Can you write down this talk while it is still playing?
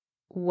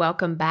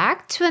Welcome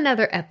back to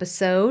another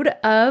episode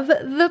of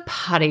the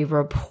Potty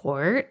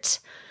Report.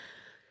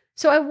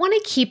 So I want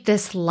to keep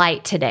this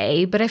light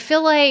today, but I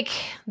feel like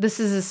this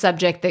is a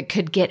subject that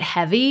could get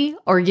heavy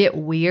or get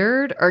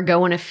weird or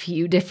go in a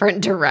few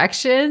different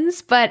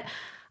directions. But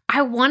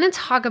I want to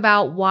talk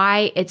about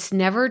why it's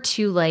never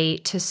too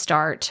late to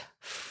start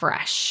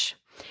fresh.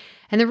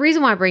 And the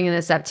reason why I'm bringing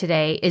this up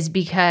today is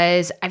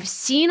because I've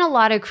seen a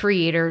lot of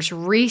creators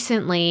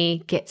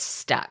recently get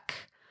stuck.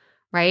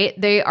 Right?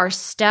 They are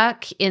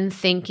stuck in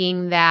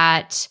thinking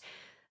that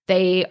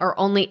they are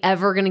only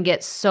ever going to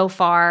get so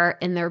far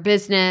in their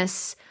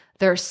business.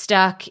 They're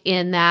stuck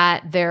in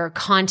that their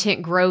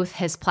content growth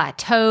has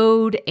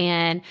plateaued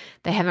and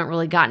they haven't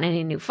really gotten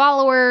any new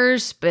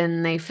followers,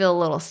 and they feel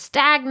a little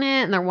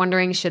stagnant and they're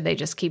wondering, should they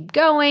just keep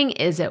going?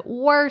 Is it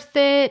worth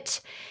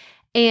it?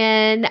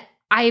 And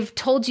I've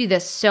told you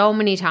this so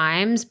many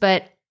times,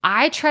 but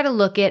I try to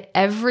look at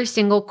every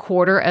single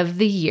quarter of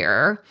the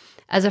year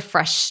as a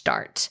fresh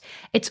start.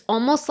 It's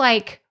almost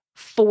like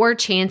 4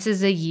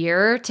 chances a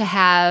year to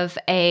have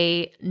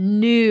a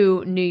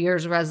New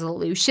Year's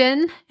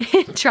resolution,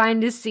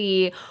 trying to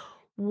see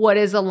what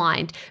is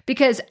aligned.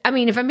 Because,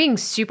 if I'm being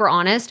super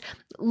honest,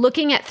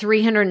 looking at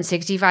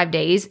 365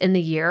 days in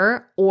the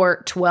year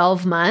or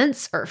 12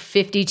 months or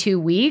 52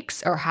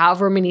 weeks or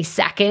however many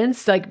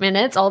seconds, like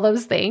minutes, all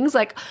those things,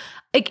 like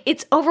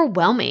it's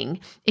overwhelming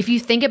if you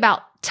think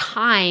about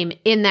time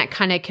in that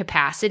kind of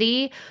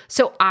capacity.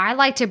 So I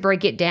like to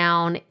break it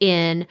down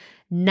in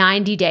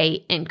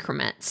 90-day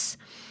increments.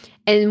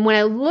 And when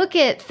I look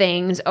at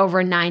things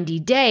over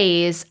 90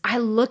 days, I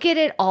look at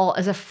it all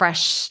as a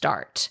fresh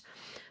start.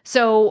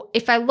 So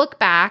if I look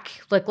back,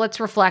 like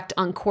let's reflect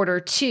on quarter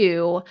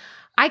 2,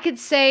 I could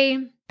say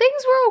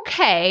things were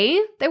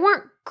okay. They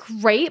weren't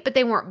great, but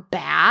they weren't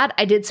bad.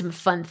 I did some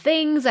fun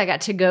things. I got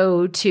to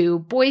go to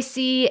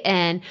Boise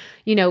and,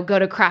 go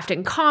to Craft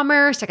and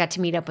Commerce. I got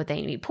to meet up with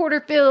Amy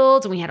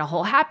Porterfield and we had a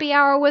whole happy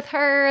hour with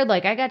her.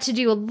 Like I got to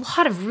do a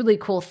lot of really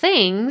cool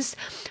things.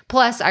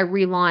 Plus I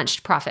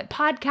relaunched Profit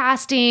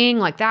Podcasting.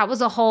 Like that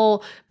was a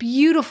whole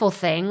beautiful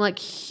thing, like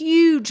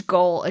huge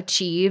goal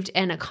achieved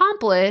and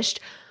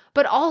accomplished.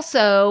 But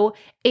also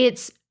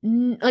it's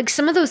like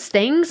some of those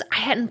things I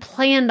hadn't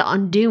planned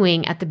on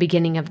doing at the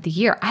beginning of the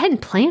year. I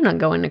hadn't planned on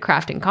going to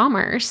Craft and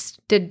Commerce.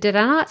 Did I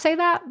not say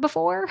that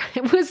before?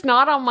 It was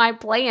not on my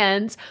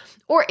plans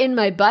or in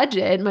my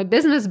budget, my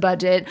business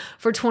budget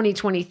for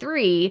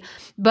 2023.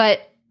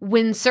 But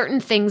when certain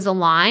things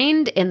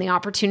aligned and the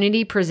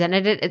opportunity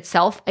presented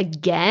itself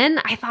again,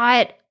 I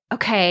thought,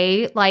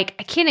 okay, like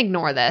I can't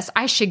ignore this.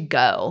 I should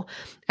go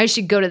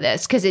to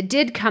this because it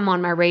did come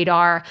on my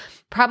radar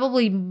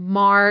probably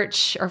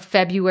March or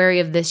February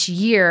of this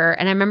year.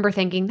 And I remember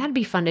thinking that'd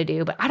be fun to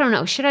do, but I don't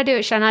know. Should I do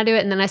it? Should I not do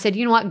it? And then I said,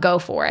 you know what? Go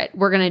for it.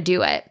 We're going to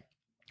do it.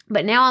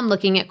 But now I'm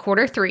looking at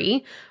quarter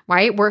 3,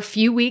 right? We're a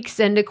few weeks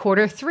into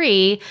quarter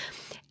 3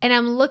 and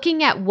I'm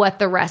looking at what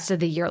the rest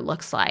of the year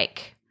looks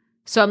like.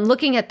 So I'm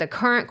looking at the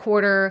current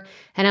quarter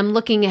and I'm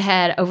looking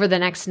ahead over the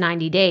next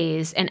 90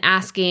 days and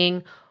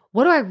asking,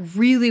 what do I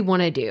really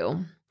want to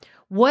do?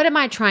 What am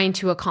I trying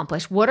to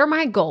accomplish? What are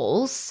my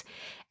goals?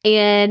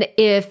 And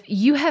if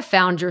you have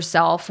found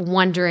yourself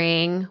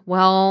wondering,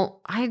 well,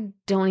 I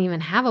don't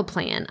even have a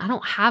plan, I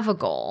don't have a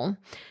goal,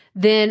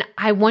 then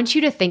I want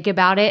you to think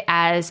about it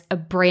as a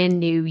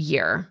brand new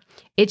year.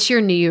 It's your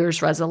New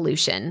Year's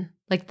resolution.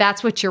 Like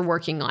that's what you're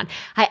working on.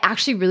 I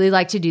actually really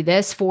like to do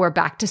this for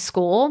back to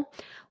school.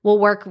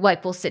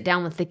 We'll sit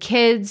down with the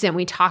kids and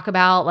we talk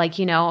about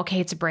okay,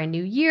 it's a brand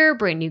new year,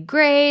 brand new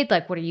grade.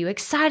 Like, what are you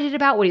excited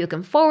about? What are you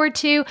looking forward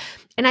to?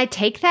 And I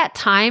take that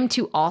time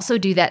to also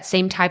do that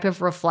same type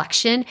of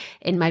reflection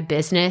in my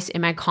business,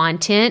 in my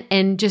content,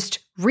 and just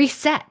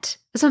reset.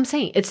 That's what I'm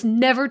saying. It's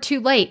never too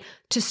late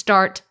to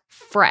start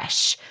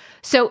fresh.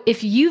 So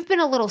if you've been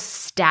a little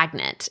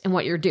stagnant in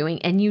what you're doing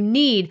and you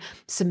need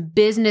some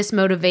business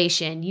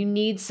motivation, you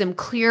need some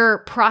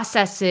clear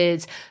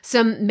processes,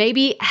 some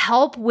maybe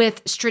help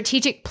with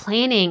strategic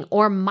planning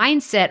or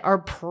mindset or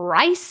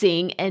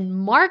pricing and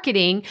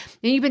marketing,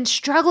 and you've been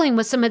struggling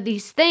with some of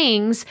these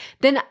things,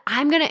 then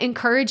I'm going to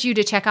encourage you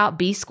to check out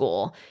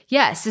B-School.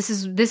 Yes,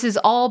 this has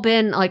all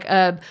been like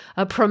a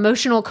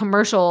promotional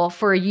commercial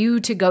for you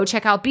to go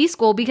check out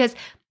B-School because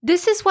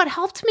this is what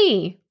helped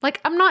me. Like,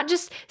 I'm not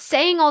just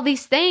saying all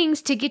these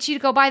things to get you to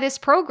go buy this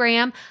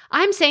program.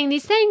 I'm saying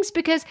these things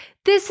because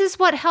this is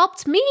what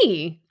helped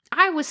me.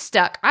 I was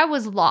stuck. I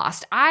was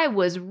lost. I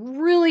was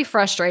really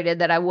frustrated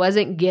that I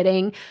wasn't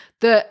getting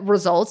the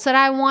results that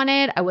I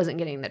wanted. I wasn't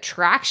getting the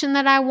traction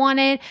that I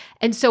wanted.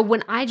 And so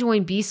when I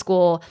joined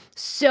B-School,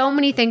 so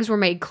many things were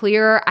made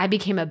clearer. I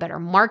became a better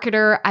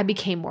marketer. I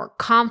became more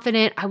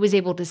confident. I was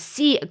able to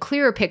see a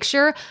clearer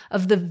picture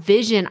of the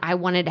vision I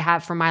wanted to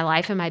have for my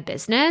life and my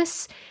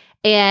business.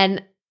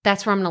 And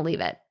that's where I'm going to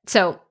leave it.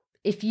 So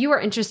if you are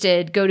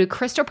interested, go to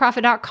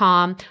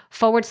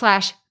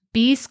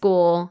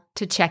crystalprofit.com/B-School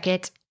to check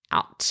it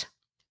out.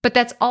 But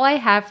that's all I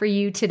have for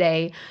you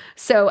today.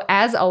 So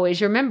as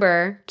always,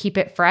 remember, keep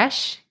it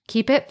fresh,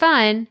 keep it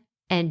fun,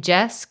 and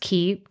just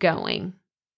keep going.